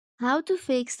How to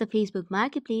fix the Facebook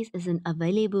Marketplace isn't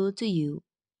available to you.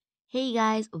 Hey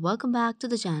guys, welcome back to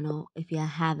the channel. If you are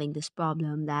having this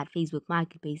problem that Facebook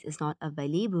Marketplace is not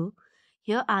available,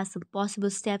 here are some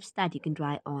possible steps that you can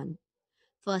try on.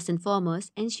 First and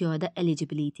foremost, ensure the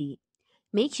eligibility.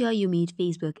 Make sure you meet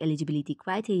Facebook eligibility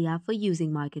criteria for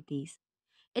using Marketplace.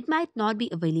 It might not be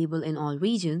available in all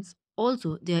regions.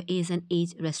 Also, there is an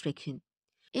age restriction.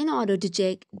 In order to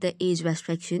check the age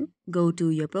restriction, go to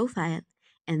your profile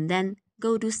and then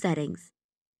go to settings.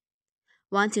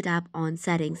 Once you tap on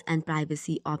settings and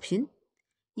privacy option,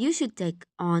 you should click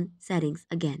on settings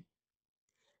again.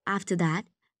 After that,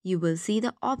 you will see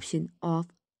the option of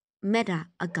Meta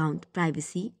account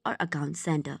privacy or account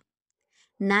center.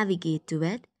 Navigate to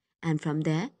it and from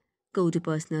there, go to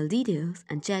personal details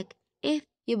and check if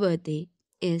your birthday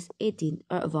is 18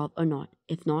 or above or not.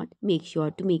 If not, make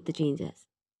sure to make the changes.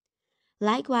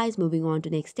 Likewise, moving on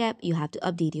to next step, you have to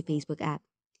update your Facebook app.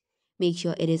 Make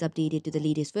sure it is updated to the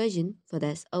latest version. For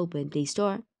this, open Play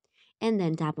Store and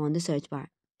then tap on the search bar.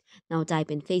 Now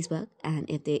type in Facebook and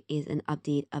if there is an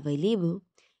update available,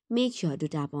 make sure to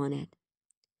tap on it.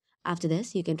 After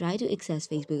this, you can try to access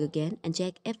Facebook again and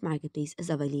check if Marketplace is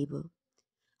available.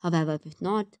 However, if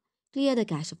not, clear the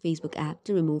cache of Facebook app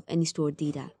to remove any stored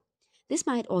data. This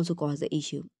might also cause the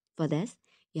issue. For this,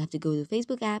 you have to go to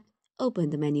Facebook app, open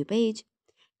the menu page,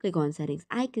 click on settings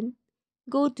icon,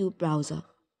 go to browser.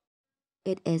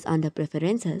 It is under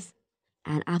preferences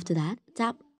and after that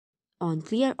tap on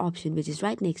clear option which is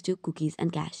right next to cookies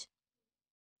and cache.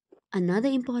 Another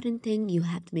important thing you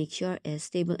have to make sure is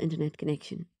stable internet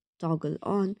connection. Toggle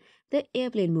on the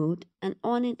airplane mode and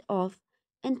on it off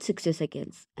in 60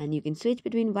 seconds and you can switch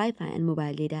between Wi-Fi and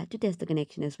mobile data to test the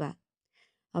connection as well.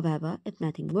 However, if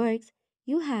nothing works,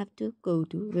 you have to go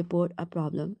to report a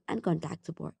problem and contact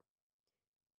support.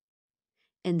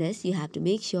 In this, you have to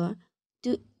make sure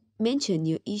to mention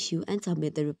your issue and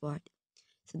submit the report.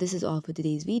 So this is all for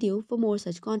today's video. For more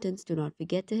such contents, do not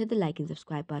forget to hit the like and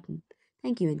subscribe button.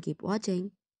 Thank you and keep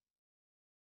watching.